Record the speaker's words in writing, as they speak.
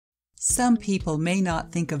Some people may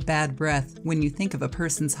not think of bad breath when you think of a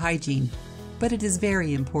person's hygiene, but it is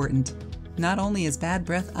very important. Not only is bad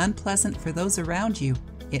breath unpleasant for those around you,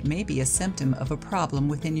 it may be a symptom of a problem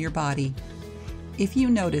within your body. If you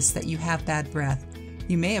notice that you have bad breath,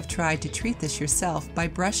 you may have tried to treat this yourself by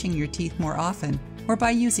brushing your teeth more often or by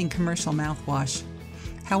using commercial mouthwash.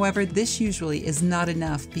 However, this usually is not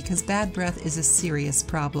enough because bad breath is a serious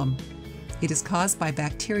problem. It is caused by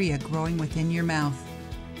bacteria growing within your mouth.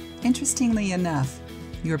 Interestingly enough,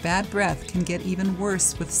 your bad breath can get even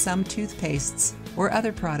worse with some toothpastes or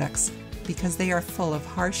other products because they are full of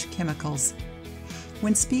harsh chemicals.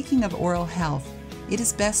 When speaking of oral health, it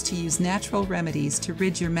is best to use natural remedies to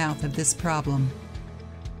rid your mouth of this problem.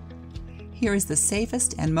 Here is the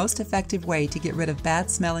safest and most effective way to get rid of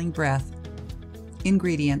bad-smelling breath.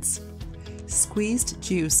 Ingredients: squeezed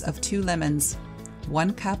juice of 2 lemons,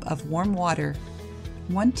 1 cup of warm water,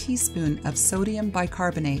 1 teaspoon of sodium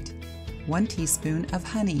bicarbonate, 1 teaspoon of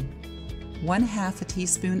honey, 1/2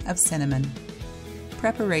 teaspoon of cinnamon.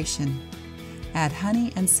 Preparation: add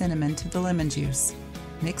honey and cinnamon to the lemon juice.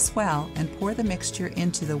 Mix well and pour the mixture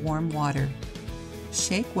into the warm water.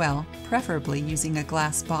 Shake well, preferably using a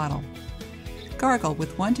glass bottle. Gargle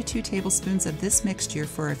with 1 to 2 tablespoons of this mixture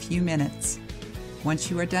for a few minutes.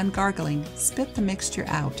 Once you are done gargling, spit the mixture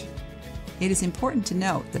out. It is important to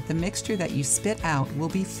note that the mixture that you spit out will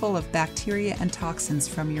be full of bacteria and toxins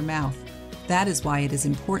from your mouth. That is why it is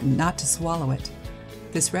important not to swallow it.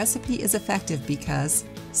 This recipe is effective because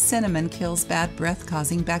cinnamon kills bad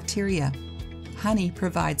breath-causing bacteria. Honey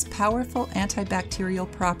provides powerful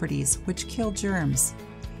antibacterial properties which kill germs.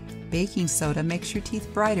 Baking soda makes your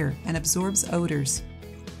teeth brighter and absorbs odors.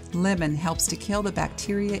 Lemon helps to kill the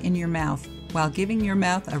bacteria in your mouth while giving your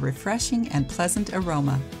mouth a refreshing and pleasant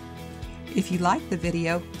aroma. If you like the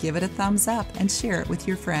video, give it a thumbs up and share it with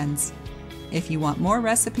your friends. If you want more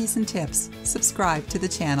recipes and tips, subscribe to the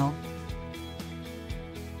channel.